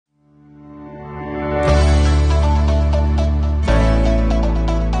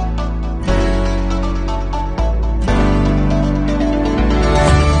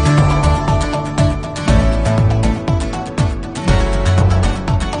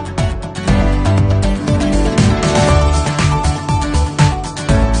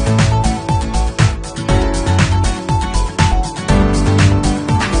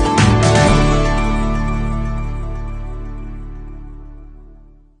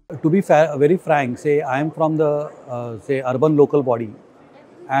To be very frank, say I am from the say urban local body,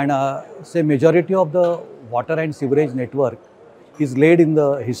 and say majority of the water and sewerage network is laid in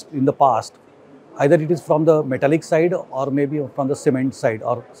the past. Either it is from the metallic side or maybe from the cement side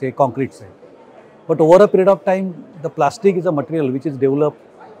or say concrete side. But over a period of time, the plastic is a material which is developed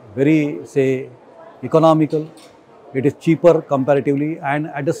very say economical. It is cheaper comparatively, and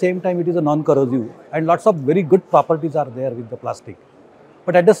at the same time it is a non-corrosive, and lots of very good properties are there with the plastic.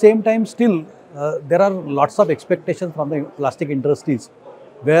 But at the same time, still there are lots of expectations from the plastic industries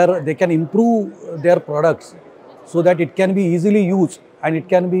where they can improve their products so that it can be easily used and it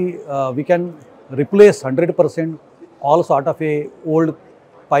can be we can replace 100% all sort of a old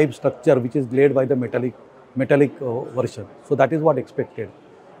pipe structure which is laid by the metallic version. So that is what expected.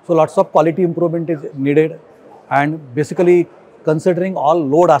 So lots of quality improvement is needed, and basically considering all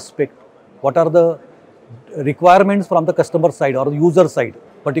load aspect, what are the requirements from the customer side or the user side,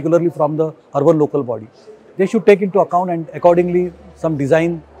 particularly from the urban local body. They should take into account, and accordingly some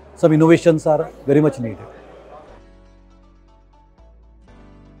design, some innovations are very much needed.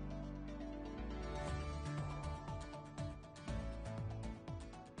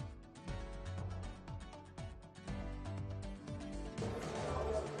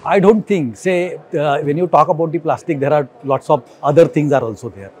 I don't think, say, when you talk about the plastic, there are lots of other things are also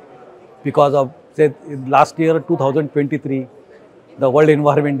there. Because of, say, last year, 2023, the World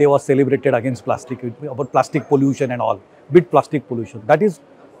Environment Day was celebrated against plastic, about plastic pollution and all, with plastic pollution. That is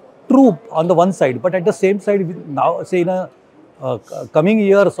true on the one side, but at the same side, now, say, in a coming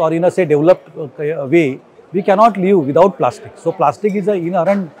years or in a, say, developed way, we cannot live without plastic. So, plastic is an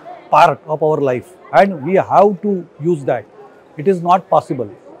inherent part of our life, and we have to use that. It is not possible.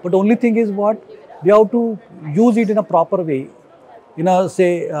 But only thing is what? We have to use it in a proper way, in a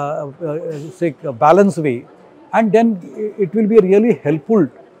say a balanced way, and then it will be really helpful,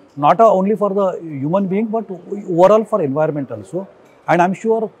 not only for the human being but overall for environment also. And I'm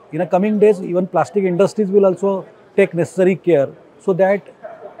sure in the coming days even plastic industries will also take necessary care so that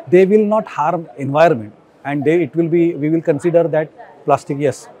they will not harm environment, and we will consider that plastic,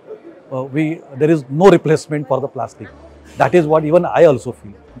 yes, there is no replacement for the plastic. That is what even I also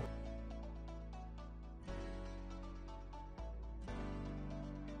feel.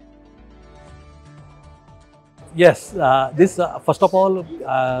 Yes, this first of all,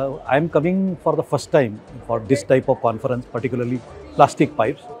 I am coming for the first time for this type of conference, particularly plastic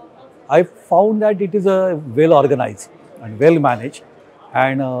pipes. I found that it is well organized and well managed,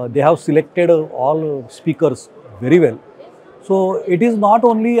 and they have selected all speakers very well. So it is not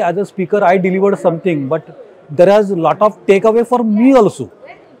only as a speaker I delivered something, but there is a lot of takeaway for me also,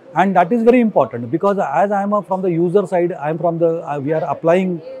 and that is very important, because as I am from the user side, I am from the we are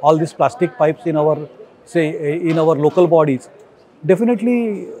applying all these plastic pipes in our in our local bodies.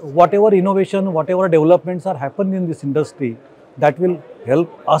 Definitely, whatever innovation, whatever developments are happening in this industry, that will help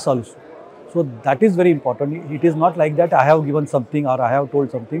us also. So that is very important. It is not like that I have given something or I have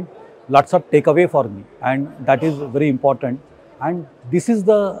told something. Lots of takeaway for me, and that is very important. And this is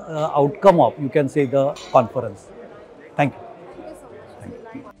the outcome of, you can say, the conference. Thank you.